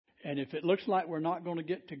And if it looks like we're not going to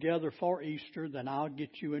get together for Easter, then I'll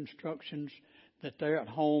get you instructions that there at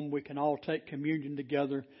home we can all take communion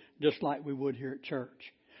together just like we would here at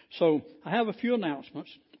church. So I have a few announcements.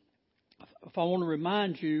 If I want to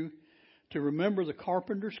remind you to remember the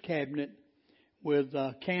carpenter's cabinet with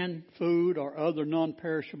canned food or other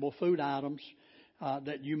non-perishable food items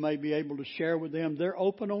that you may be able to share with them. They're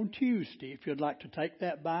open on Tuesday if you'd like to take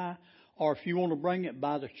that by. Or if you want to bring it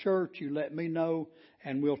by the church, you let me know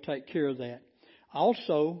and we'll take care of that.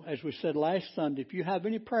 Also, as we said last Sunday, if you have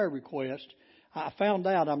any prayer requests, I found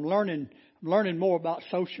out I'm learning more about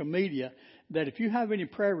social media, that if you have any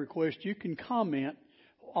prayer requests, you can comment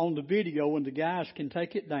on the video and the guys can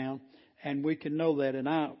take it down and we can know that. And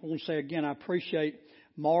I want to say again, I appreciate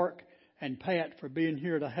Mark and Pat for being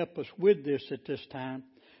here to help us with this at this time.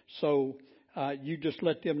 So you just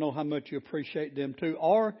let them know how much you appreciate them too.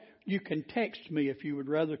 Or you can text me if you would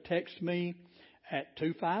rather text me at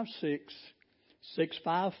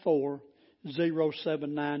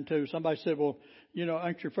 256-654-0792. Somebody said, well,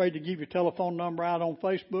 aren't you afraid to give your telephone number out on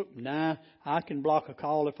Facebook? Nah, I can block a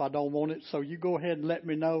call if I don't want it. So you go ahead and let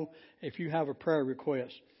me know if you have a prayer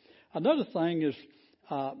request. Another thing is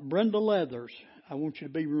Brenda Leathers. I want you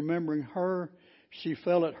to be remembering her. She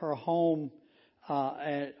fell at her home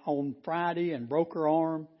on Friday and broke her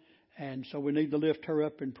arm. And so we need to lift her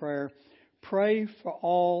up in prayer. Pray for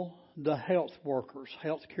all the health workers,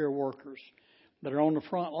 healthcare workers that are on the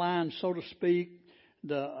front line, so to speak,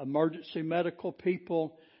 the emergency medical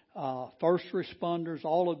people, first responders,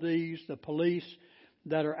 all of these, the police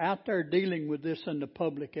that are out there dealing with this in the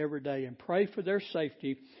public every day, and pray for their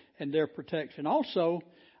safety and their protection. Also,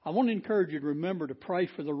 I want to encourage you to remember to pray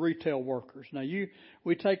for the retail workers. Now,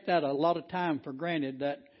 we take that a lot of time for granted,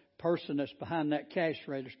 that person that's behind that cash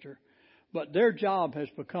register. But their job has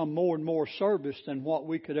become more and more service than what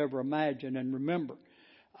we could ever imagine. And remember,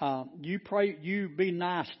 you pray, you be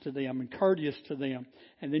nice to them and courteous to them,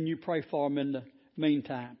 and then you pray for them in the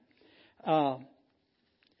meantime. As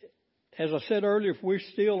I said earlier, if we're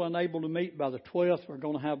still unable to meet by the 12th, we're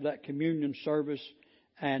going to have that communion service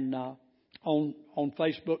and on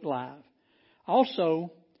Facebook Live.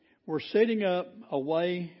 Also, we're setting up a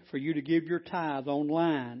way for you to give your tithe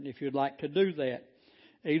online if you'd like to do that,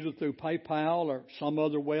 either through PayPal or some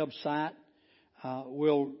other website.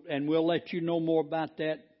 We'll let you know more about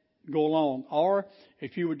that go along. Or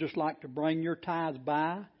if you would just like to bring your tithe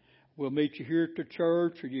by, we'll meet you here at the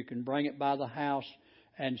church, or you can bring it by the house,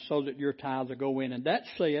 and so that your tithe will go in. And that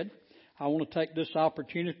said, I want to take this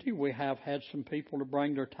opportunity. We have had some people to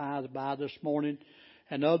bring their tithe by this morning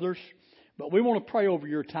and others. But we want to pray over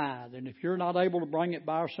your tithe. And if you're not able to bring it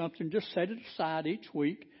by or something, just set it aside each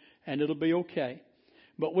week and it'll be okay.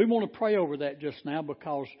 But we want to pray over that just now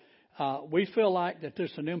because we feel like that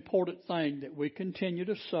this is an important thing that we continue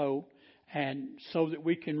to sow, and so that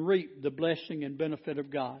we can reap the blessing and benefit of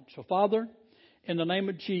God. So, Father, in the name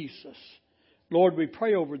of Jesus, Lord, we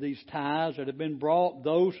pray over these tithes that have been brought,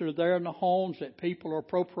 those that are there in the homes that people are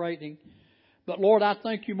appropriating. But Lord, I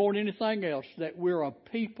thank you more than anything else that we're a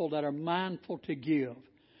people that are mindful to give.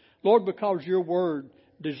 Lord, because your word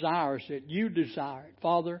desires it, you desire it,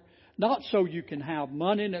 Father. Not so you can have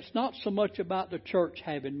money, and it's not so much about the church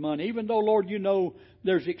having money, even though, Lord, you know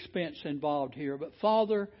there's expense involved here. But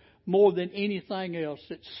Father, more than anything else,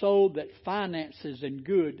 it's so that finances and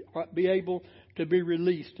good be able to be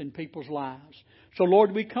released in people's lives. So,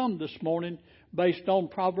 Lord, we come this morning based on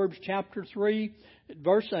Proverbs chapter 3,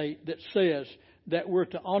 verse 8, that says that we're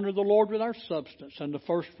to honor the Lord with our substance and the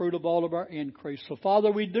first fruit of all of our increase. So,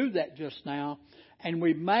 Father, we do that just now, and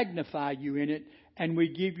we magnify you in it, and we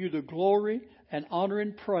give you the glory and honor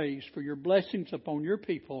and praise for your blessings upon your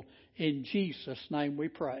people. In Jesus' name we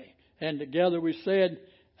pray. And together we said,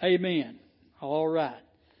 amen. All right.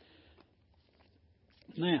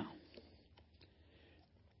 Now,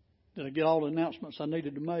 did I get all the announcements I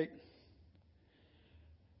needed to make?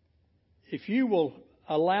 If you will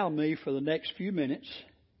allow me for the next few minutes,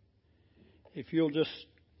 if you'll just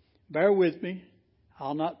bear with me,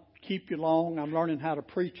 I'll not keep you long. I'm learning how to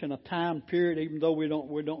preach in a time period, even though we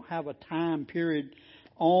don't have a time period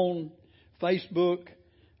on Facebook,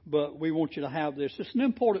 but we want you to have this. It's an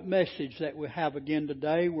important message that we have again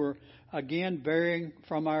today. We're again varying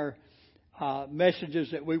from our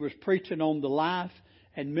messages that we was preaching on the life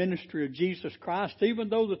and ministry of Jesus Christ, even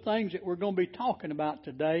though the things that we're going to be talking about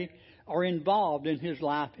today are involved in His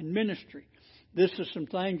life and ministry. This is some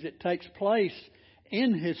things that takes place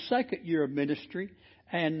in His second year of ministry.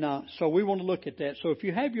 And so we want to look at that. So if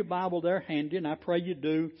you have your Bible there handy, and I pray you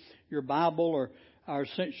do, your Bible, or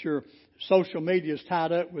since your social media is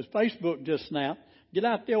tied up with Facebook just now, get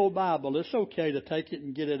out the old Bible. It's okay to take it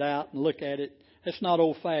and get it out and look at it. It's not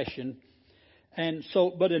old-fashioned. And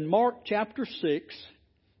so, but in Mark chapter 6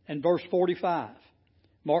 and verse 45,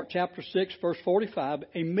 Mark chapter 6, verse 45,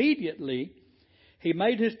 immediately he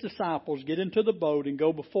made his disciples get into the boat and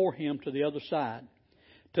go before him to the other side,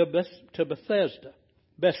 to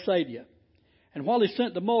Bethsaida. And while he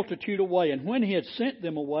sent the multitude away, and when he had sent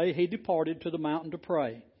them away, he departed to the mountain to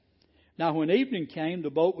pray. Now when evening came, the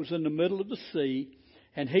boat was in the middle of the sea,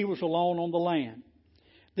 and he was alone on the land.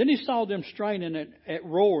 Then he saw them straining at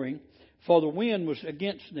rowing, for the wind was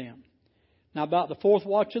against them. Now about the fourth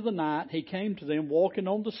watch of the night, he came to them walking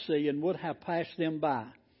on the sea, and would have passed them by.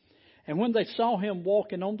 And when they saw him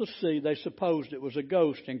walking on the sea, they supposed it was a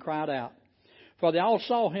ghost, and cried out. For they all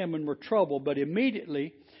saw him and were troubled, but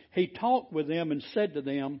immediately he talked with them and said to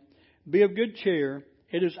them, Be of good cheer,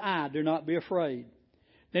 it is I, do not be afraid.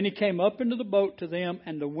 Then he came up into the boat to them,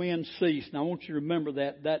 and the wind ceased. Now I want you to remember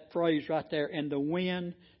that phrase right there, and the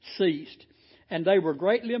wind ceased. And they were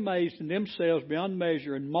greatly amazed in themselves beyond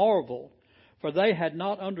measure, and marveled, for they had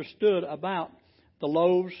not understood about the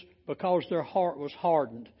loaves, because their heart was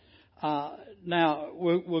hardened. Now,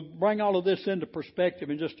 we'll bring all of this into perspective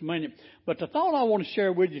in just a minute. But the thought I want to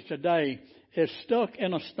share with you today is stuck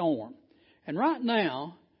in a storm. And right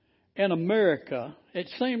now, in America, it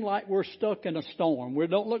seems like we're stuck in a storm. We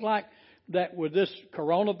don't look like that with this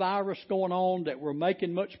coronavirus going on, that we're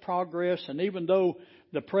making much progress. And even though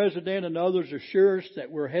the president and others assure us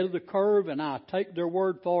that we're ahead of the curve, and I take their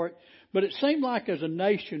word for it, but it seems like as a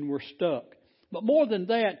nation we're stuck. But more than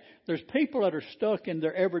that, there's people that are stuck in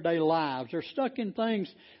their everyday lives. They're stuck in things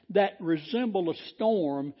that resemble a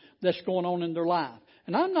storm that's going on in their life.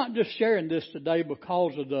 And I'm not just sharing this today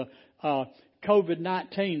because of the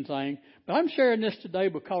COVID-19 thing, but I'm sharing this today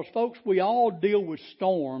because, folks, we all deal with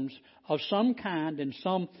storms of some kind in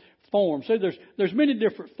some form. See, there's many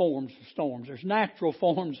different forms of storms. There's natural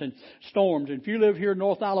forms and storms. And if you live here in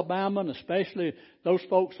North Alabama, and especially those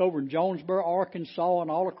folks over in Jonesboro, Arkansas, and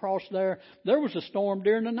all across there was a storm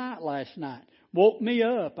during the night last night. Woke me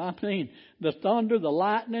up. I mean, the thunder, the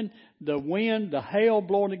lightning, the wind, the hail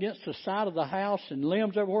blowing against the side of the house and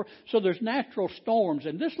limbs everywhere. So there's natural storms.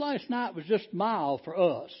 And this last night was just mild for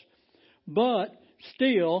us. But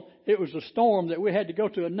still, it was a storm that we had to go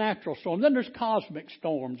to, a natural storm. Then there's cosmic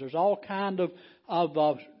storms. There's all kind of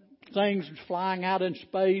things flying out in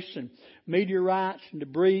space and meteorites and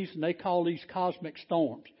debris, and they call these cosmic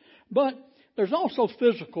storms. But there's also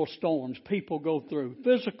physical storms people go through.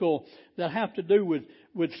 Physical that have to do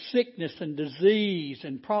with sickness and disease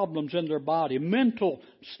and problems in their body. Mental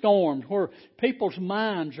storms where people's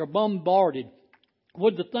minds are bombarded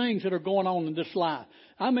with the things that are going on in this life.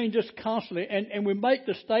 I mean, just constantly. And we make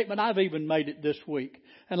the statement, I've even made it this week.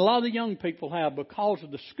 And a lot of the young people have, because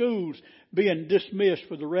of the schools being dismissed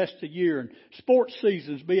for the rest of the year and sports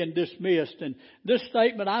seasons being dismissed. And this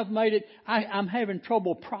statement, I've made it, I'm having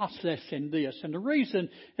trouble processing this. And the reason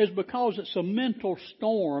is because it's a mental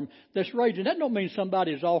storm that's raging. That don't mean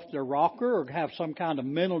somebody's off their rocker or have some kind of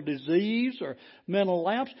mental disease or mental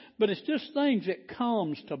lapse, but it's just things that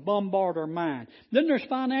comes to bombard our mind. Then there's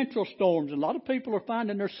financial storms. And a lot of people are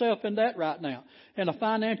finding themselves in that right now, in a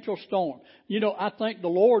financial storm. You know, I thank the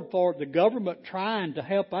Lord for the government trying to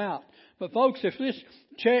help out. But folks, if this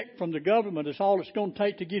check from the government is all it's going to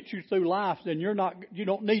take to get you through life, then you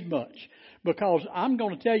don't need much. Because I'm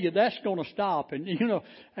going to tell you that's going to stop. And, you know,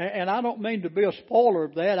 and I don't mean to be a spoiler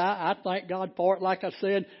of that. I thank God for it, like I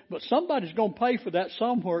said. But somebody's going to pay for that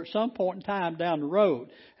somewhere at some point in time down the road.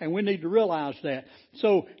 And we need to realize that.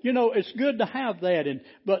 So, you know, it's good to have that.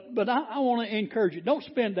 But I want to encourage you, don't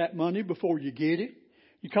spend that money before you get it.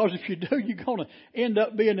 Because if you do, you're going to end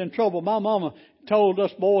up being in trouble. My mama told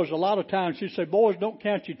us boys a lot of times, she'd say, boys, don't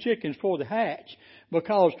count your chickens before they hatch.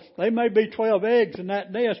 Because they may be 12 eggs in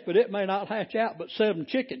that nest, but it may not hatch out but 7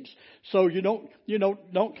 chickens. So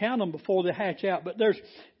don't count them before they hatch out. But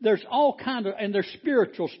there's all kind of, and there's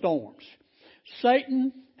spiritual storms.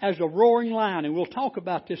 Satan as a roaring lion, and we'll talk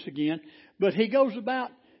about this again, but he goes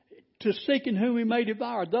about to seeking whom he may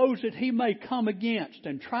devour, those that he may come against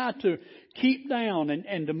and try to keep down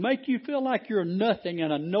and to make you feel like you're nothing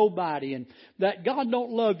and a nobody and that God don't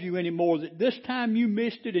love you anymore, that this time you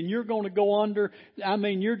missed it and you're going to go under. I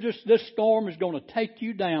mean, this storm is going to take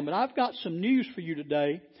you down. But I've got some news for you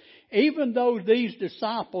today. Even though these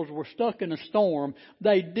disciples were stuck in a storm,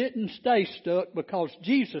 they didn't stay stuck because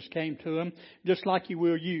Jesus came to them just like He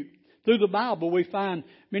will you. Through the Bible, we find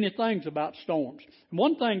many things about storms. And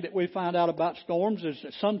one thing that we find out about storms is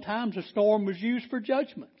that sometimes a storm was used for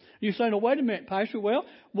judgment. You say, no, wait a minute, Pastor. Well,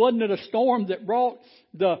 wasn't it a storm that brought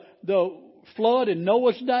the flood in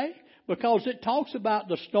Noah's day? because it talks about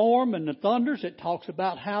the storm and the thunders. It talks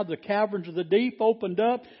about how the caverns of the deep opened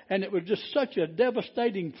up, and it was just such a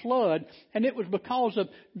devastating flood, and it was because of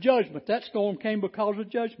judgment. That storm came because of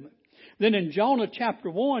judgment. Then in Jonah chapter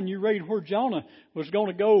 1, you read where Jonah was going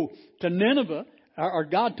to go to Nineveh, or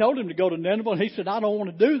God told him to go to Nineveh, and he said, I don't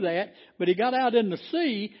want to do that. But he got out in the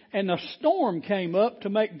sea, and a storm came up to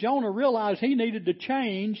make Jonah realize he needed to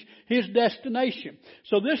change his destination.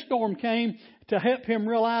 So this storm came to help him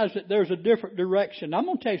realize that there's a different direction. I'm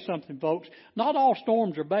going to tell you something, folks. Not all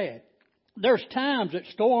storms are bad. There's times that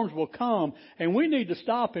storms will come, and we need to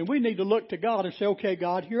stop, and we need to look to God and say, okay,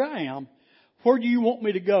 God, here I am. Where do you want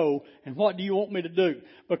me to go, and what do you want me to do?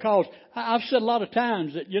 Because I've said a lot of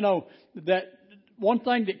times that, that one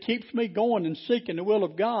thing that keeps me going and seeking the will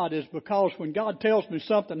of God is because when God tells me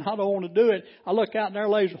something, I don't want to do it, I look out and there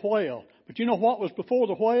lays a whale. But you know what was before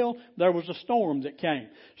the whale? There was a storm that came.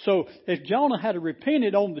 So if Jonah had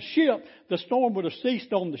repented on the ship, the storm would have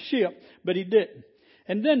ceased on the ship, but he didn't.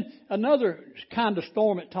 And then another kind of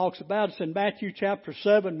storm it talks about is in Matthew chapter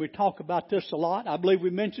 7. We talk about this a lot. I believe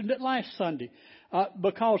we mentioned it last Sunday.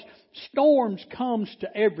 Because storms comes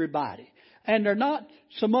to everybody. And they're not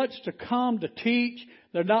so much to come to teach.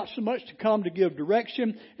 They're not so much to come to give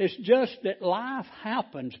direction. It's just that life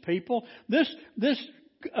happens, people. This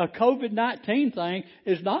COVID-19 thing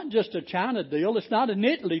is not just a China deal. It's not an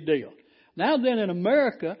Italy deal. Now then, in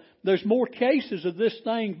America, there's more cases of this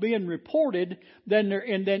thing being reported than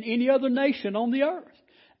any other nation on the earth.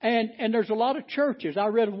 And there's a lot of churches. I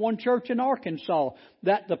read of one church in Arkansas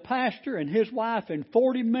that the pastor and his wife and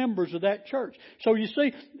 40 members of that church. So you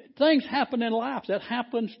see, things happen in life. That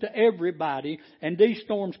happens to everybody, and these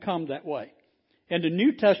storms come that way. In the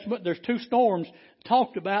New Testament, there's 2 storms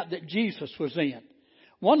talked about that Jesus was in.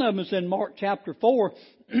 One of them is in Mark chapter 4,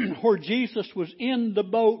 where Jesus was in the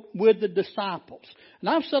boat with the disciples. And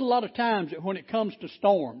I've said a lot of times that when it comes to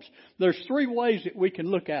storms, there's 3 ways that we can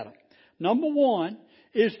look at them. Number 1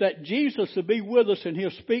 is that Jesus will be with us and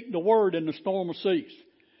He'll speak the word and the storm will cease.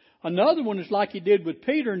 Another one is like He did with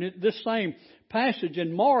Peter, and this same passage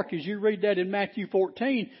in Mark, as you read that in Matthew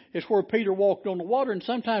 14, is where Peter walked on the water, and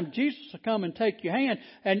sometimes Jesus will come and take your hand,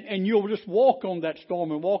 and you'll just walk on that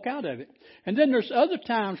storm and walk out of it. And then there's other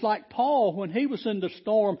times like Paul, when he was in the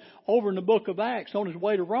storm over in the book of Acts on his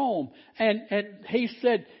way to Rome, and he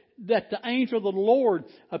said that the angel of the Lord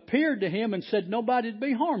appeared to him and said nobody'd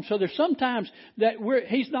be harmed. So there's sometimes that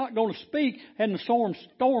he's not going to speak and the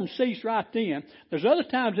storm cease right then. There's other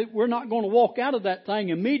times that we're not going to walk out of that thing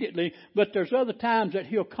immediately, but there's other times that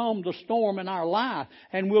He'll come the storm in our life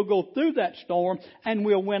and we'll go through that storm and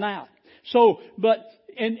we'll win out. So, but,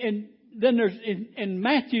 and then there's in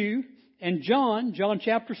Matthew and John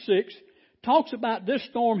chapter 6 talks about this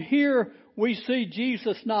storm. Here we see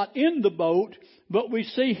Jesus not in the boat, but we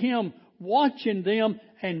see Him watching them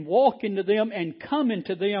and walking to them and coming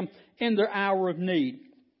to them in their hour of need.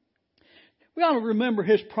 We ought to remember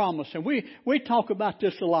His promise, and we talk about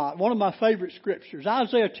this a lot. One of my favorite scriptures,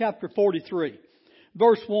 Isaiah chapter 43,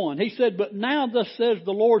 verse 1. He said, "But now thus says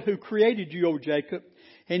the Lord who created you, O Jacob,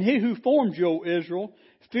 and He who formed you, O Israel,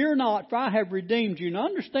 fear not, for I have redeemed you." Now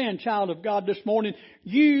understand, child of God, this morning,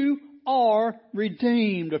 you are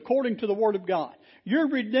redeemed according to the Word of God. You're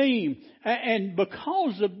redeemed. And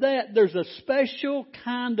because of that, there's a special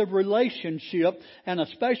kind of relationship and a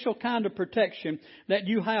special kind of protection that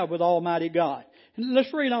you have with Almighty God. And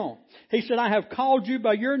let's read on. He said, "I have called you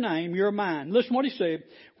by your name, you're mine." Listen what He said.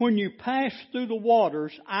 "When you pass through the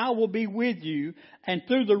waters, I will be with you, and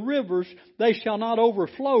through the rivers, they shall not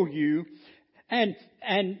overflow you. And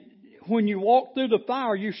when you walk through the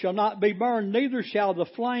fire, you shall not be burned, neither shall the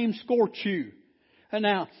flame scorch you." And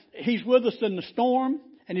now, He's with us in the storm,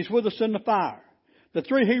 and He's with us in the fire. The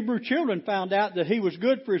 3 Hebrew children found out that He was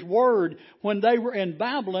good for His word when they were in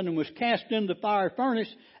Babylon and was cast into the fire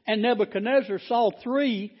furnace, and Nebuchadnezzar saw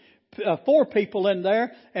 4 people in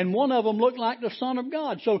there, and one of them looked like the Son of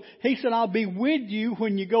God. So He said, "I'll be with you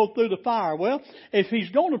when you go through the fire." Well, if He's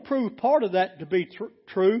going to prove part of that to be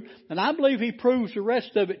true, then I believe He proves the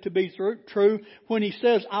rest of it to be true when He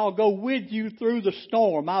says, "I'll go with you through the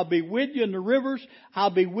storm. I'll be with you in the rivers. I'll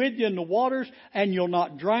be with you in the waters, and you'll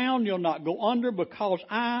not drown. You'll not go under, because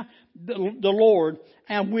I, the Lord,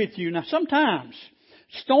 am with you." Now, sometimes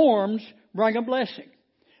storms bring a blessing.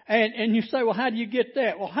 And you say, well, how do you get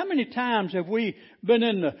that? Well, how many times have we been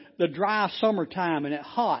in the dry summertime and it's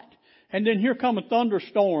hot? And then here come a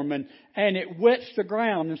thunderstorm and it wets the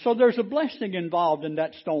ground. And so there's a blessing involved in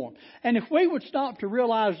that storm. And if we would stop to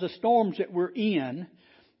realize the storms that we're in,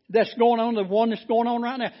 that's going on, the one that's going on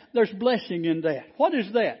right now, there's blessing in that. What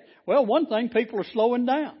is that? Well, one thing, people are slowing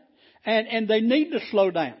down. And they need to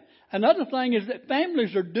slow down. Another thing is that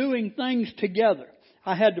families are doing things together.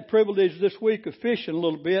 I had the privilege this week of fishing a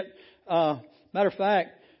little bit. Matter of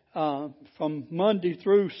fact, from Monday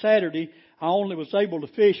through Saturday, I only was able to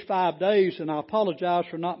fish 5 days, and I apologize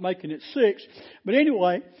for not making it 6. But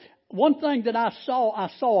anyway, one thing that I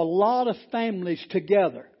saw a lot of families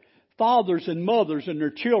together. Fathers and mothers and their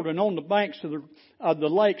children on the banks of the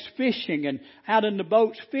lakes fishing and out in the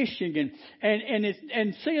boats fishing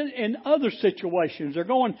and seeing in other situations. They're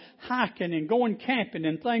going hiking and going camping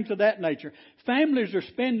and things of that nature. Families are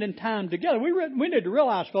spending time together. We need to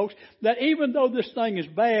realize, folks, that even though this thing is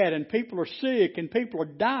bad and people are sick and people are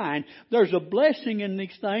dying, there's a blessing in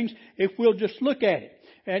these things if we'll just look at it.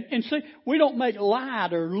 And see, we don't make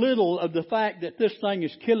light or little of the fact that this thing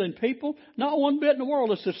is killing people. Not one bit in the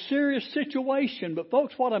world. It's a serious situation. But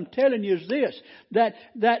folks, what I'm telling you is this, that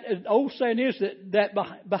old saying is that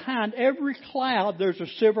behind every cloud there's a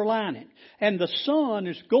silver lining. And the sun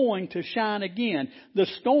is going to shine again. The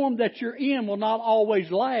storm that you're in will not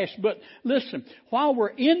always last. But listen, while we're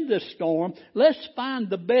in this storm, let's find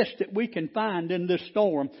the best that we can find in this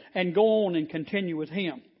storm and go on and continue with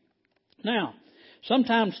Him. Now,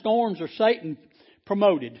 sometimes storms are Satan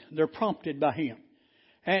promoted. They're prompted by him.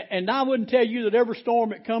 And I wouldn't tell you that every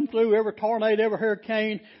storm that comes through, every tornado, every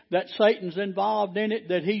hurricane, that Satan's involved in it,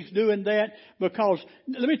 that he's doing that. Because,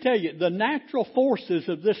 let me tell you, the natural forces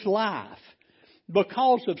of this life,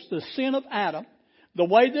 because of the sin of Adam, the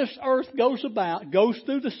way this earth goes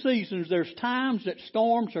through the seasons, there's times that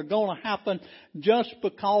storms are going to happen just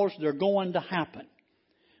because they're going to happen.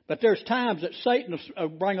 But there's times that Satan will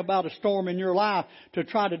bring about a storm in your life to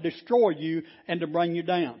try to destroy you and to bring you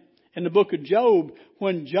down. In the book of Job,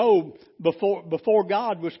 when Job, before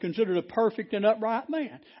God, was considered a perfect and upright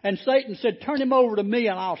man. And Satan said, turn him over to me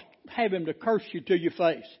and I'll have him to curse you to your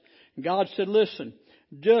face. And God said, listen,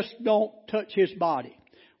 just don't touch his body.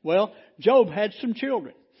 Well, Job had some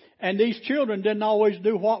children. And these children didn't always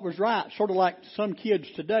do what was right. Sort of like some kids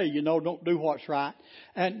today, don't do what's right.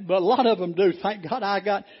 But a lot of them do. Thank God I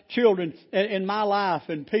got children in my life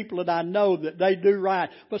and people that I know that they do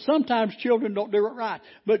right. But sometimes children don't do it right.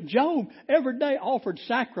 But Job every day offered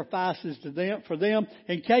sacrifices for them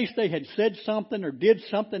in case they had said something or did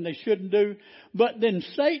something they shouldn't do. But then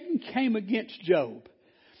Satan came against Job.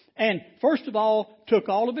 And first of all, took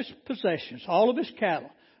all of his possessions, all of his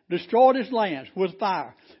cattle, destroyed his lands with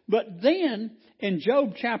fire. But then, in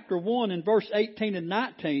Job chapter 1 and verse 18 and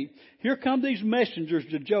 19, here come these messengers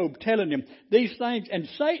to Job telling him these things. And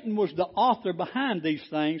Satan was the author behind these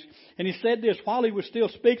things. And he said this, while he was still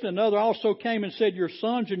speaking, another also came and said, your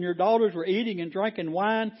sons and your daughters were eating and drinking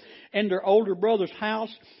wine in their older brother's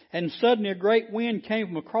house. And suddenly a great wind came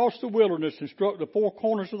from across the wilderness and struck the four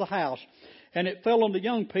corners of the house. And it fell on the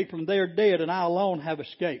young people, and they are dead, and I alone have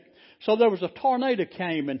escaped. So there was a tornado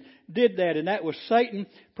came and did that, and that was Satan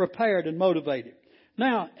prepared and motivated.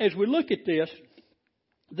 Now, as we look at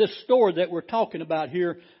this story that we're talking about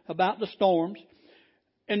here, about the storms,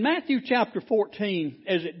 in Matthew chapter 14,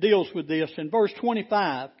 as it deals with this, in verse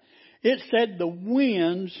 25, it said the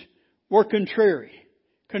winds were contrary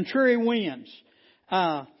winds.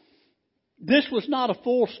 This was not a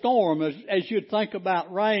full storm as you'd think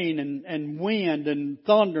about rain and wind and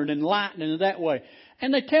thunder and lightning that way.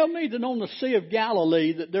 And they tell me that on the Sea of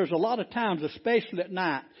Galilee that there's a lot of times, especially at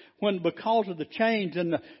night, when because of the change in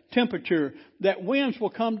the temperature, that winds will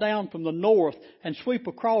come down from the north and sweep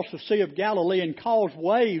across the Sea of Galilee and cause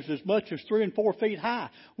waves as much as 3 and 4 feet high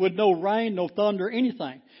with no rain, no thunder,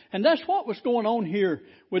 anything. And that's what was going on here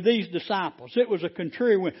with these disciples. It was a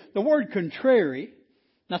contrary wind. The word contrary.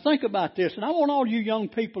 Now think about this, and I want all you young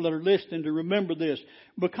people that are listening to remember this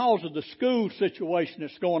because of the school situation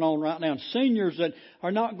that's going on right now. And seniors that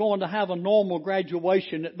are not going to have a normal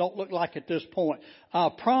graduation that don't look like at this point.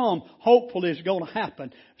 Prom hopefully is going to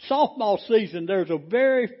happen. Softball season, there's a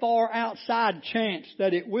very far outside chance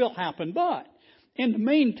that it will happen. But in the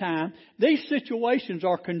meantime, these situations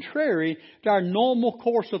are contrary to our normal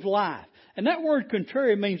course of life. And that word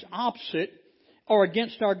contrary means opposite or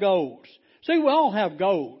against our goals. See, we all have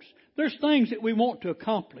goals. There's things that we want to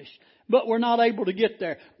accomplish, but we're not able to get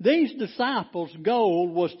there. These disciples' goal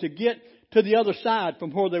was to get to the other side from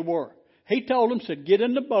where they were. He told them, said, get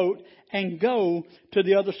in the boat and go to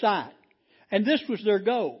the other side. And this was their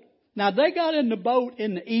goal. Now, they got in the boat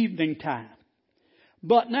in the evening time.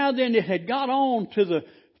 But now then it had got on to the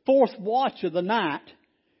fourth watch of the night,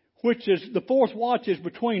 which is the fourth watch is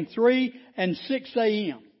between 3 and 6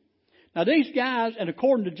 a.m. Now these guys, and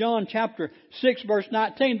according to John chapter 6 verse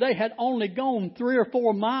 19, they had only gone 3 or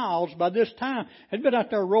 4 miles by this time. Had been out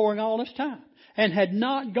there rowing all this time. and had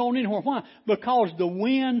not gone anywhere. Why? Because the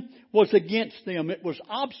wind was against them. It was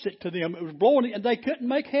opposite to them. It was blowing, and they couldn't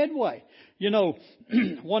make headway. You know,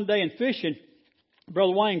 one day in fishing,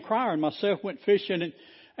 Brother Wayne Cryer and myself went fishing, and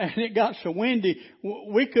it got so windy,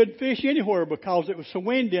 we couldn't fish anywhere because it was so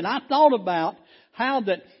windy. And I thought about how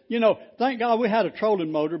that, you know, thank God we had a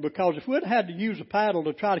trolling motor, because if we'd had to use a paddle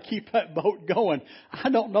to try to keep that boat going, I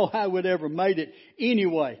don't know how we'd ever made it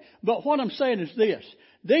anyway. But what I'm saying is this.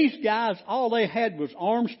 These guys, all they had was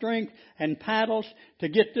arm strength and paddles to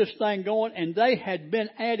get this thing going, and they had been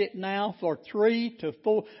at it now for 3 to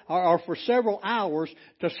 4, or for several hours,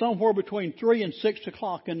 to somewhere between 3 and 6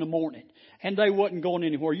 o'clock in the morning. And they wasn't going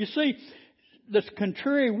anywhere. You see, the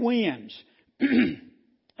contrary winds,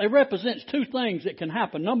 it represents two things that can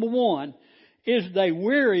happen. Number one is they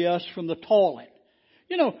weary us from the toiling.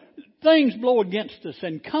 You know, things blow against us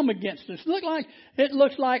and come against us. It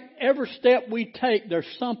looks like every step we take, there's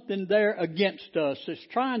something there against us. It's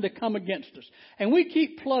trying to come against us. And we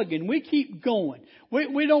keep plugging. We keep going.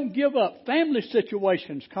 We don't give up. Family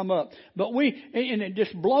situations come up. And it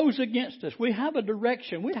just blows against us. We have a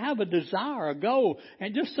direction. We have a desire, a goal.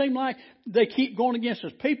 And it just seems like they keep going against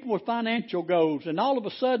us. People with financial goals. And all of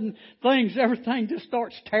a sudden, everything just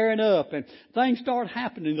starts tearing up. And things start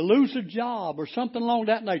happening. They lose a job or something along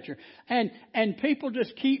that nature. And people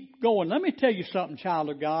just keep going. Let me tell you something, child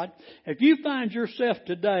of God. If you find yourself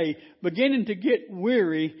today beginning to get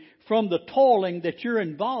weary from the toiling that you're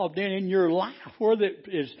involved in your life, whether it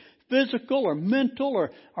is physical or mental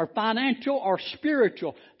or financial or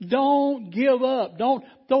spiritual, don't give up. Don't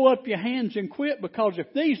throw up your hands and quit, because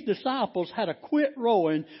if these disciples had a quit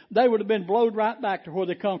rowing, they would have been blown right back to where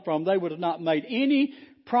they come from. They would have not made any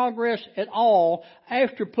progress at all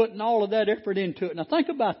after putting all of that effort into it. Now think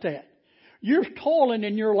about that. You're toiling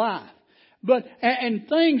in your life, and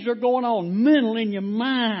things are going on mentally in your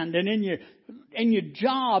mind and in your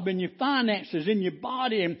job, in your finances, in your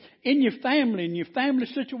body, and in your family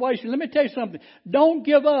situation. Let me tell you something. Don't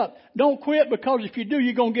give up. Don't quit, because if you do,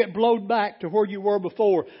 you're going to get blown back to where you were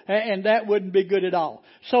before, and that wouldn't be good at all.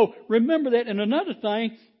 So remember that. And another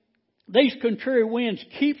thing, these contrary winds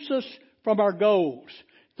keeps us from our goals,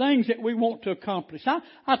 things that we want to accomplish.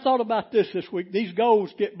 I thought about this week. These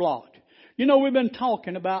goals get blocked. You know, we've been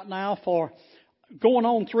talking about now for going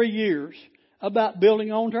on 3 years about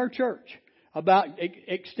building on our church, about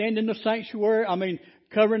extending the sanctuary.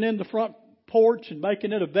 Covering in the front porch and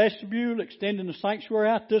making it a vestibule, extending the sanctuary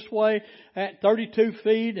out this way at 32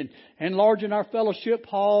 feet, and enlarging our fellowship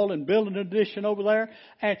hall and building an addition over there.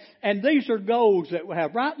 And these are goals that we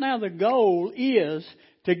have. Right now the goal is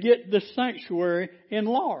to get the sanctuary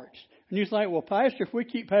enlarged. And you think, well, Pastor, if we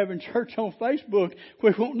keep having church on Facebook,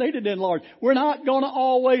 we won't need it enlarged. We're not going to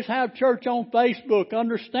always have church on Facebook.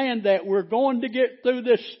 Understand that. We're going to get through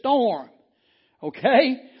this storm.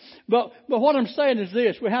 Okay? But what I'm saying is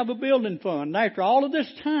this. We have a building fund. And after all of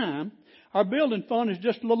this time, our building fund is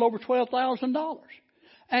just a little over $12,000.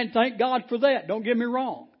 And thank God for that. Don't get me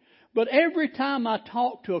wrong. But every time I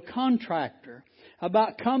talk to a contractor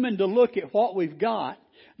about coming to look at what we've got,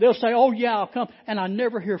 they'll say, oh yeah, I'll come. And I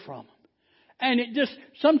never hear from them. And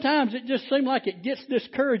sometimes it just seems like it gets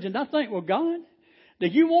discouraged. And I think, well, God, do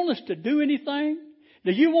you want us to do anything?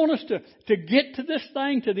 Do you want us to get to this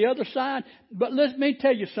thing, to the other side? But let me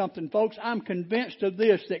tell you something, folks. I'm convinced of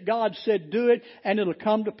this, that God said do it and it'll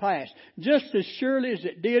come to pass. Just as surely as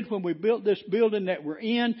it did when we built this building that we're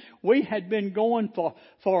in. We had been going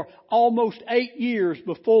for almost 8 years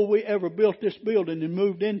before we ever built this building and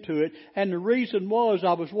moved into it. And the reason was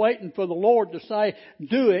I was waiting for the Lord to say,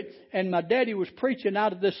 do it. And my daddy was preaching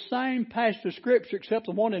out of this same passage of Scripture, except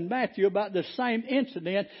the one in Matthew, about the same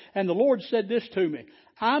incident. And the Lord said this to me.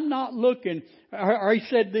 I'm not looking, or he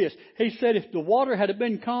said this. He said if the water had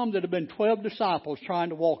been calm, there'd have been 12 disciples trying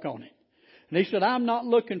to walk on it. And he said, I'm not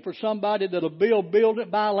looking for somebody that'll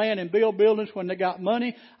buy land and build buildings when they got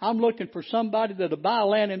money. I'm looking for somebody that'll buy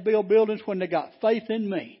land and build buildings when they got faith in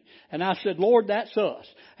me. And I said, Lord, that's us.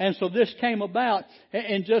 And so this came about,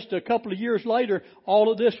 and just a couple of years later, all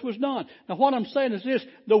of this was done. Now what I'm saying is this,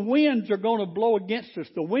 the winds are going to blow against us,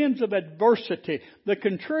 the winds of adversity, the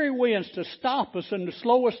contrary winds to stop us and to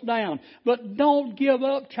slow us down. But don't give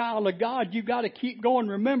up, child of God. You've got to keep going.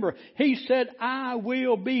 Remember, He said, I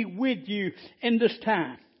will be with you in this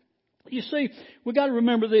time. You see, we've got to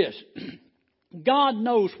remember this. God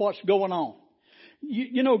knows what's going on.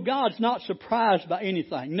 You know, God's not surprised by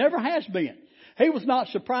anything. Never has been. He was not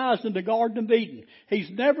surprised in the Garden of Eden. He's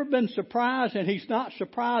never been surprised, and He's not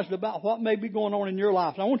surprised about what may be going on in your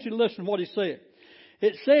life. And I want you to listen to what He said.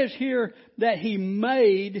 It says here that He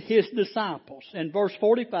made His disciples. In verse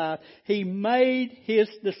 45, He made His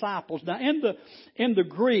disciples. Now in the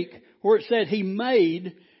Greek, where it said He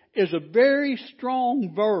made, is a very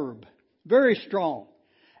strong verb. Very strong.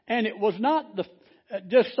 And it was not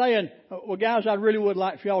just saying, well, guys, I really would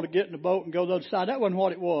like for y'all to get in the boat and go to the other side. That wasn't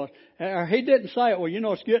what it was. He didn't say, well,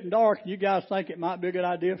 it's getting dark and you guys think it might be a good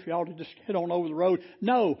idea for y'all to just head on over the road.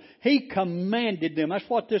 No, He commanded them. That's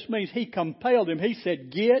what this means. He compelled them. He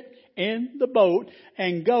said, get in the boat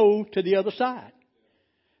and go to the other side.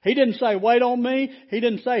 He didn't say, wait on me. He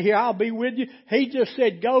didn't say, here, I'll be with you. He just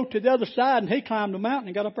said, go to the other side, and He climbed the mountain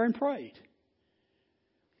and got up there and prayed.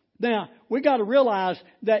 Now, we got to realize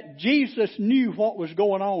that Jesus knew what was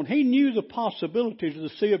going on. He knew the possibilities of the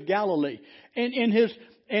Sea of Galilee. And in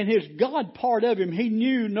his God part of Him, He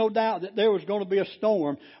knew no doubt that there was going to be a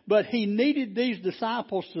storm. But He needed these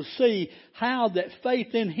disciples to see how that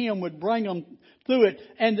faith in Him would bring them through it,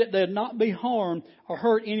 and that they'd not be harmed or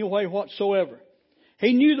hurt any way whatsoever.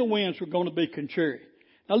 He knew the winds were going to be contrary.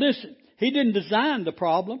 Now listen, He didn't design the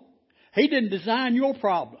problem. He didn't design your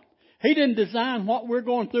problem. He didn't design what we're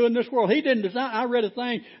going through in this world. He didn't design. I read a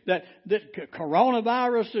thing that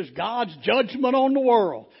coronavirus is God's judgment on the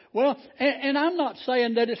world. Well, and I'm not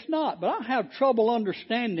saying that it's not, but I have trouble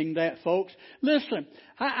understanding that, folks. Listen,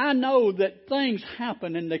 I know that things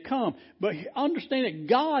happen and they come, but understand that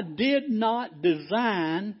God did not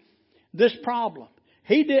design this problem.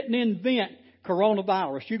 He didn't invent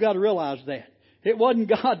coronavirus. You got to realize that. It wasn't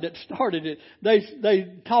God that started it.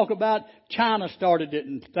 They talk about China started it,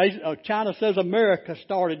 and China says America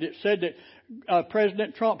started it. Said that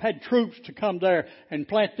President Trump had troops to come there and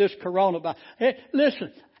plant this coronavirus.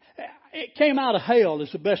 Listen, it came out of hell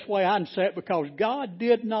is the best way I can say it, because God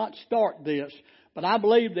did not start this. But I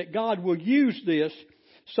believe that God will use this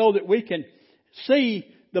so that we can see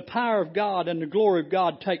the power of God and the glory of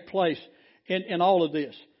God take place in all of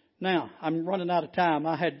this. Now, I'm running out of time.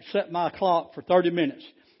 I had set my clock for 30 minutes,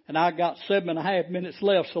 and I got 7.5 minutes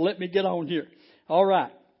left, so let me get on here. All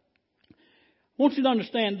right. I want you to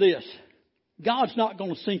understand this. God's not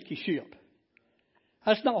going to sink your ship.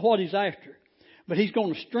 That's not what He's after. But He's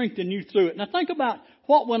going to strengthen you through it. Now, think about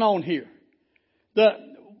what went on here.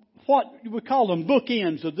 What we call them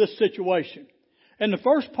bookends of this situation. In the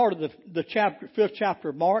first part of the chapter, 5th chapter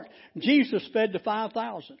of Mark, Jesus fed the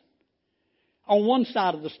 5,000. On one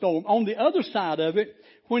side of the storm. On the other side of it,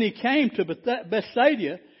 when He came to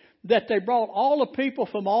Bethsaida, that they brought all the people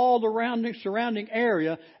from all the surrounding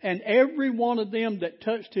area, and every one of them that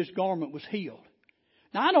touched His garment was healed.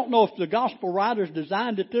 Now, I don't know if the gospel writers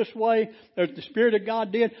designed it this way, or if the Spirit of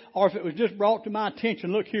God did, or if it was just brought to my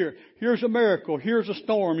attention. Look here, here's a miracle, here's a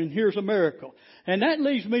storm, and here's a miracle. And that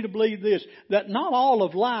leads me to believe this, that not all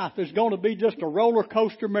of life is going to be just a roller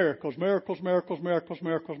coaster miracles, miracles, miracles, miracles,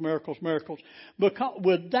 miracles, miracles, miracles, because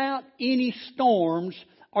without any storms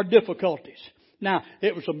or difficulties. Now,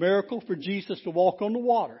 it was a miracle for Jesus to walk on the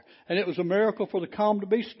water, and it was a miracle for the calm to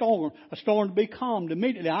be storm, a storm to be calmed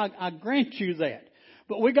immediately. I grant you that.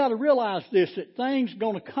 But we got to realize this, that things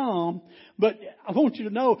going to come, but I want you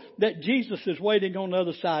to know that Jesus is waiting on the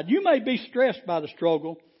other side. You may be stressed by the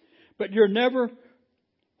struggle, but you're never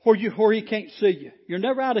where He can't see you. You're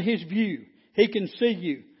never out of His view. He can see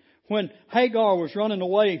you. When Hagar was running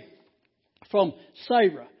away from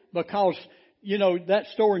Sarah, because, that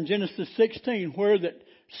story in Genesis 16 where that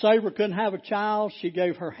Sarah couldn't have a child, she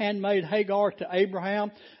gave her handmaid Hagar to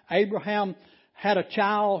Abraham. Abraham had a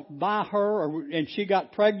child by her, and she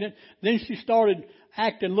got pregnant. Then she started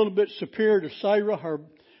acting a little bit superior to Sarah,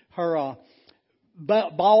 her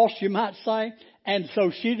boss, you might say. And so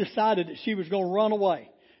she decided that she was going to run away.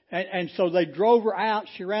 And so they drove her out.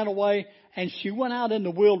 She ran away, and she went out in the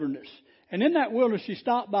wilderness. And in that wilderness, she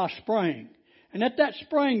stopped by a spring. And at that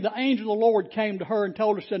spring, the angel of the Lord came to her and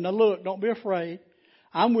told her, said, now look, don't be afraid.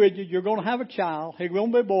 I'm with you. You're going to have a child. He's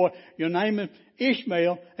going to be a boy. You'll name him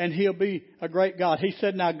Ishmael, and he'll be a great God. He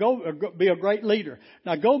said, now go be a great leader.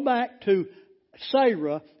 Now go back to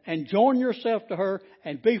Sarah and join yourself to her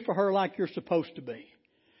and be for her like you're supposed to be.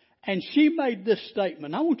 And she made this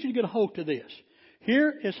statement. I want you to get a hold of this.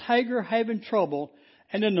 Here is Hagar having trouble,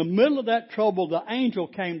 and in the middle of that trouble, the angel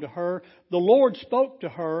came to her. The Lord spoke to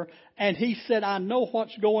her, and He said, I know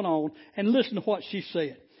what's going on. And listen to what she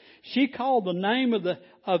said. She called the name of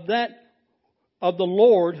that of the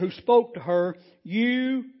Lord who spoke to her,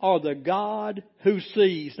 you are the God who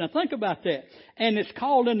sees. Now think about that. And it's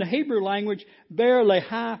called in the Hebrew language, Ber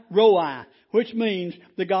Lehi Roi, which means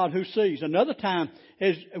the God who sees. Another time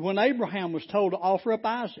is when Abraham was told to offer up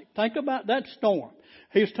Isaac. Think about that storm.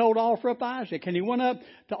 He was told to offer up Isaac, and he went up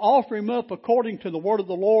to offer him up according to the word of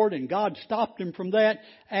the Lord, and God stopped him from that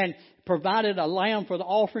and provided a lamb for the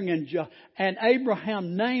offering, and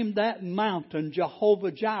Abraham named that mountain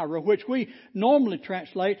Jehovah Jireh, which we normally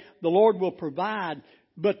translate, the Lord will provide.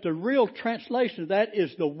 But the real translation of that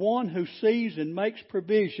is the one who sees and makes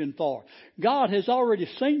provision for. God has already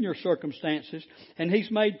seen your circumstances, and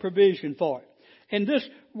He's made provision for it. In this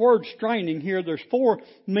word straining here, there's 4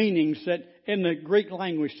 meanings that in the Greek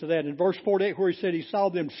language to that. In verse 48 where he said he saw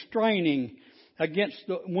them straining against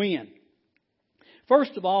the wind.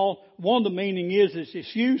 First of all, one of the meaning is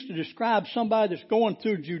it's used to describe somebody that's going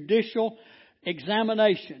through judicial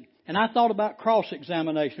examination. And I thought about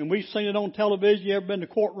cross-examination. We've seen it on television. You ever been to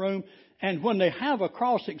courtroom? And when they have a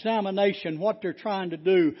cross-examination, what they're trying to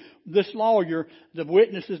do, this lawyer, the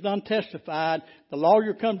witness is done testified, the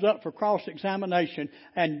lawyer comes up for cross-examination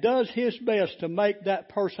and does his best to make that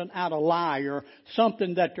person out a liar,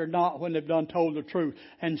 something that they're not when they've done told the truth.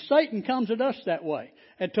 And Satan comes at us that way,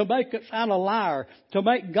 and to make us out a liar, to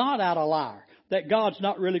make God out a liar, that God's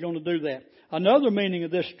not really going to do that. Another meaning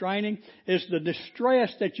of this straining is the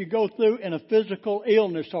distress that you go through in a physical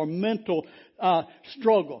illness or mental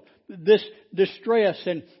struggle. This distress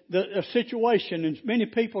and the situation, and many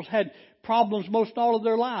people's had problems most all of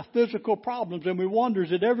their life, physical problems, and we wonder,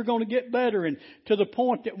 is it ever going to get better? And to the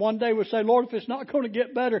point that one day we say, Lord, if it's not going to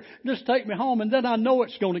get better, just take me home, and then I know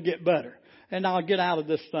it's going to get better, and I'll get out of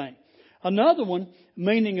this thing. Another one,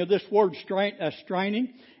 meaning of this word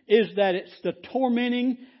straining, is that it's the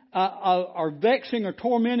tormenting or vexing or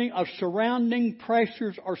tormenting of surrounding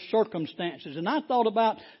pressures or circumstances. And I thought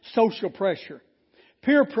about social pressure,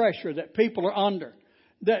 peer pressure that people are under,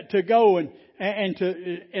 that to go and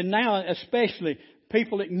now especially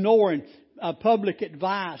people ignoring public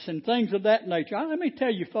advice and things of that nature. Let me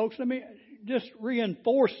tell you, folks, let me just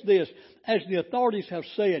reinforce this as the authorities have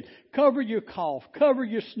said. Cover your cough, cover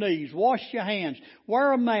your sneeze, wash your hands,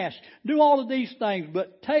 wear a mask, do all of these things,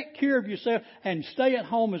 but take care of yourself and stay at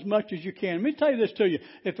home as much as you can. Let me tell you this to you.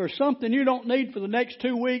 If there's something you don't need for the next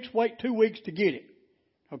 2 weeks, wait 2 weeks to get it.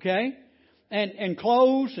 Okay? And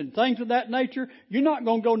clothes and things of that nature, you're not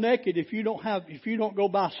going to go naked if you don't go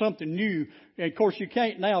buy something new. And of course you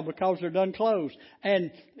can't now because they're done closed.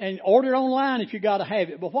 And order online if you got to have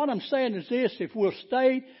it. But what I'm saying is this, if we'll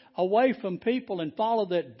stay away from people and follow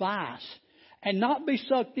the advice and not be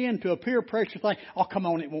sucked into a peer pressure thing, oh come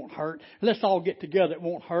on, it won't hurt. Let's all get together, it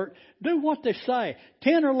won't hurt. Do what they say,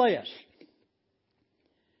 10 or less.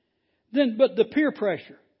 But the peer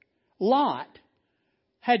pressure, Lot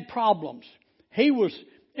had problems. He was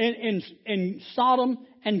in Sodom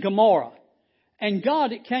and Gomorrah. And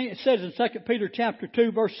God, it says in 2 Peter chapter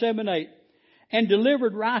 2, verse 7 and 8, and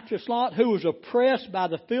delivered righteous Lot, who was oppressed by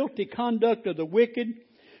the filthy conduct of the wicked.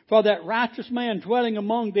 For that righteous man dwelling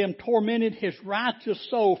among them tormented his righteous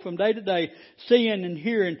soul from day to day, seeing and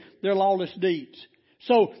hearing their lawless deeds.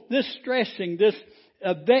 So this stressing, this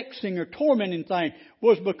vexing or tormenting thing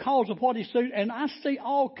was because of what he said. And I see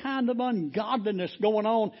all kind of ungodliness going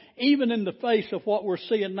on even in the face of what we're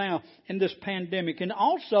seeing now in this pandemic. And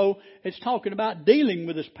also it's talking about dealing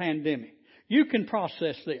with this pandemic. You can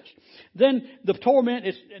process this. Then the torment,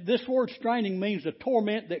 this word straining means the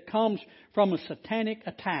torment that comes from a satanic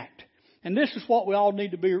attack. And this is what we all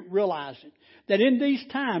need to be realizing. That in these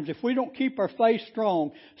times, if we don't keep our faith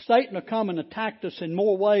strong, Satan will come and attack us in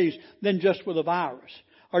more ways than just with a virus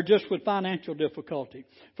or just with financial difficulty.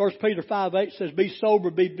 1 Peter 5:8 says, be sober,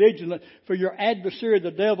 be vigilant, for your adversary,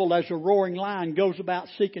 the devil, as a roaring lion, goes about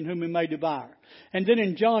seeking whom he may devour. And then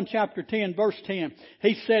in John chapter 10, verse 10,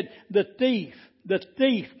 he said, the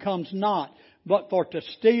thief comes not, but for to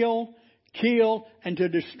steal, kill, and to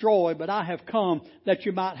destroy, but I have come that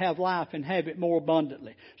you might have life and have it more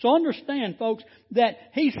abundantly. So understand, folks, that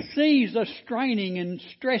he sees us straining and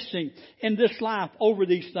stressing in this life over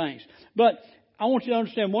these things. But I want you to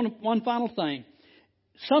understand one final thing.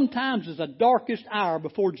 Sometimes it's the darkest hour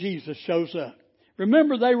before Jesus shows up.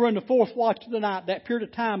 Remember, they were in the fourth watch of the night, that period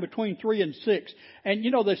of time between 3 and 6. And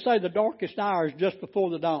you know, they say the darkest hour is just before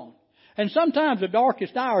the dawn. And sometimes the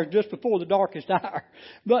darkest hour is just before the darkest hour.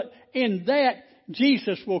 But in that,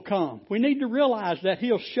 Jesus will come. We need to realize that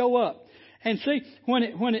He'll show up. And see, when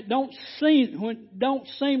it don't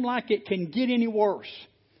seem like it can get any worse.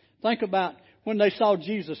 Think about when they saw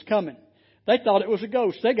Jesus coming. They thought it was a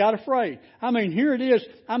ghost. They got afraid. I mean, here it is.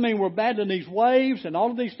 I mean, we're battling these waves and all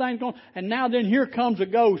of these things going. And now then here comes a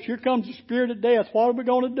ghost. Here comes the spirit of death. What are we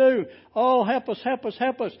going to do? Oh, help us, help us,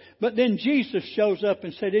 help us. But then Jesus shows up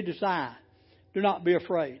and said, it is I. Do not be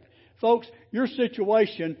afraid. Folks, your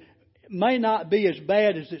situation may not be as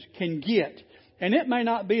bad as it can get. And it may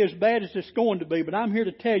not be as bad as it's going to be, but I'm here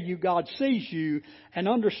to tell you God sees you and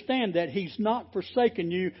understand that He's not forsaken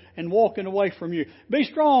you and walking away from you. Be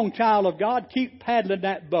strong, child of God. Keep paddling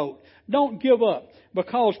that boat. Don't give up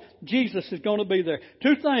because Jesus is going to be there.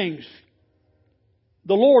 Two things.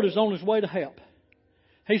 The Lord is on His way to help.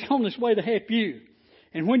 He's on His way to help you.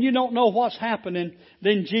 And when you don't know what's happening,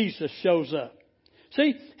 then Jesus shows up.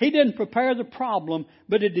 See, He didn't prepare the problem,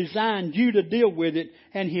 but He designed you to deal with it,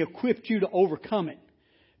 and He equipped you to overcome it.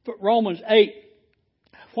 Romans 8,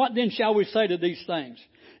 what then shall we say to these things?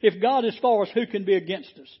 If God is for us, who can be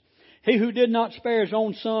against us? He who did not spare His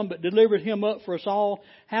own Son, but delivered Him up for us all,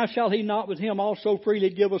 how shall He not with Him also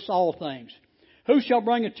freely give us all things? Who shall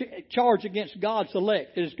bring a charge against God's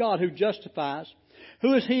elect? It is God who justifies.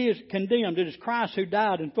 Who is he is condemned? It is Christ who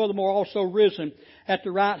died and furthermore also risen at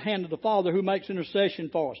the right hand of the Father who makes intercession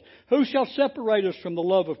for us. Who shall separate us from the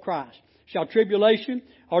love of Christ? Shall tribulation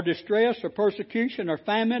or distress or persecution or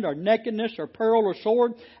famine or nakedness or peril or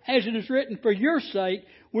sword? As it is written, for your sake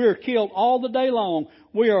we are killed all the day long.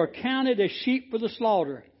 We are accounted as sheep for the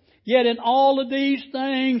slaughter. Yet in all of these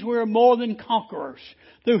things we are more than conquerors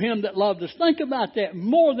through Him that loved us. Think about that.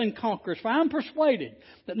 More than conquerors. For I'm persuaded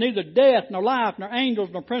that neither death, nor life, nor angels,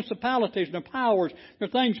 nor principalities, nor powers,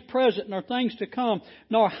 nor things present, nor things to come,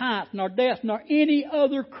 nor height, nor depth, nor any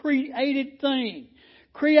other created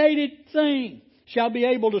thing shall be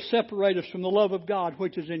able to separate us from the love of God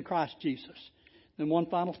which is in Christ Jesus. Then one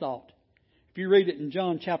final thought. If you read it in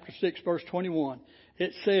John chapter 6 verse 21,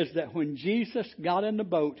 it says that when Jesus got in the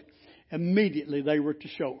boat, immediately they were to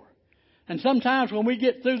shore. And sometimes when we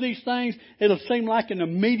get through these things, it'll seem like an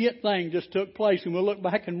immediate thing just took place. And we'll look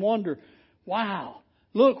back and wonder, wow,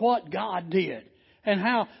 look what God did. And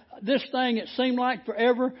how this thing, it seemed like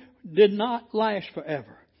forever, did not last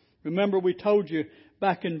forever. Remember we told you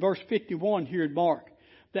back in verse 51 here in Mark,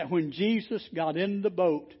 that when Jesus got in the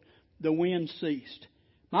boat, the wind ceased.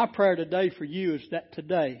 My prayer today for you is that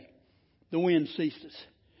today the wind ceases.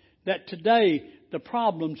 That today the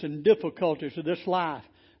problems and difficulties of this life,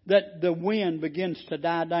 that the wind begins to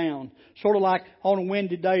die down. Sort of like on a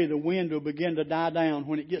windy day, the wind will begin to die down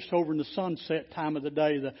when it gets over in the sunset time of the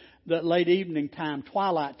day, the late evening time,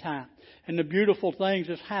 twilight time. And the beautiful things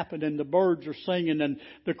that's happened, and the birds are singing and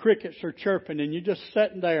the crickets are chirping, and you're just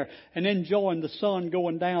sitting there and enjoying the sun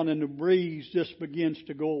going down and the breeze just begins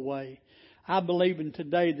to go away. I believe in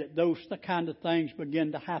today that those kind of things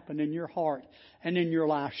begin to happen in your heart and in your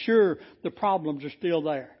life. Sure, the problems are still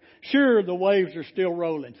there. Sure, the waves are still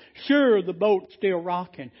rolling. Sure, the boat's still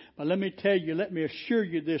rocking. But let me tell you, let me assure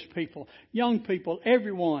you this, people, young people,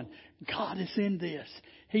 everyone, God is in this.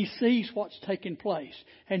 He sees what's taking place,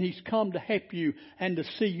 and He's come to help you and to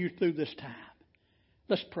see you through this time.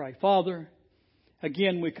 Let's pray. Father,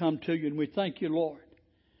 again we come to you and we thank you, Lord.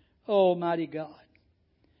 Almighty God,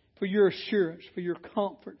 for your assurance, for your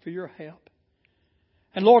comfort, for your help.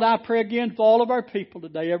 And Lord, I pray again for all of our people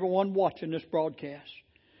today, everyone watching this broadcast.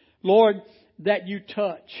 Lord, that you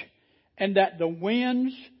touch and that the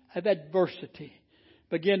winds of adversity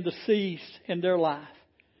begin to cease in their life.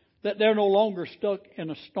 That they're no longer stuck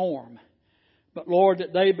in a storm. But Lord,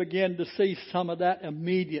 that they begin to see some of that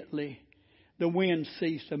immediately. The wind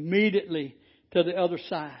ceased immediately to the other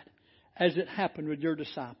side as it happened with your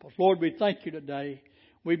disciples. Lord, we thank you today.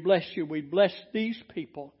 We bless you. We bless these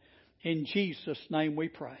people. In Jesus' name we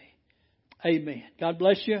pray. Amen. God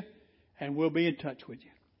bless you, and we'll be in touch with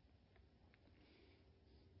you.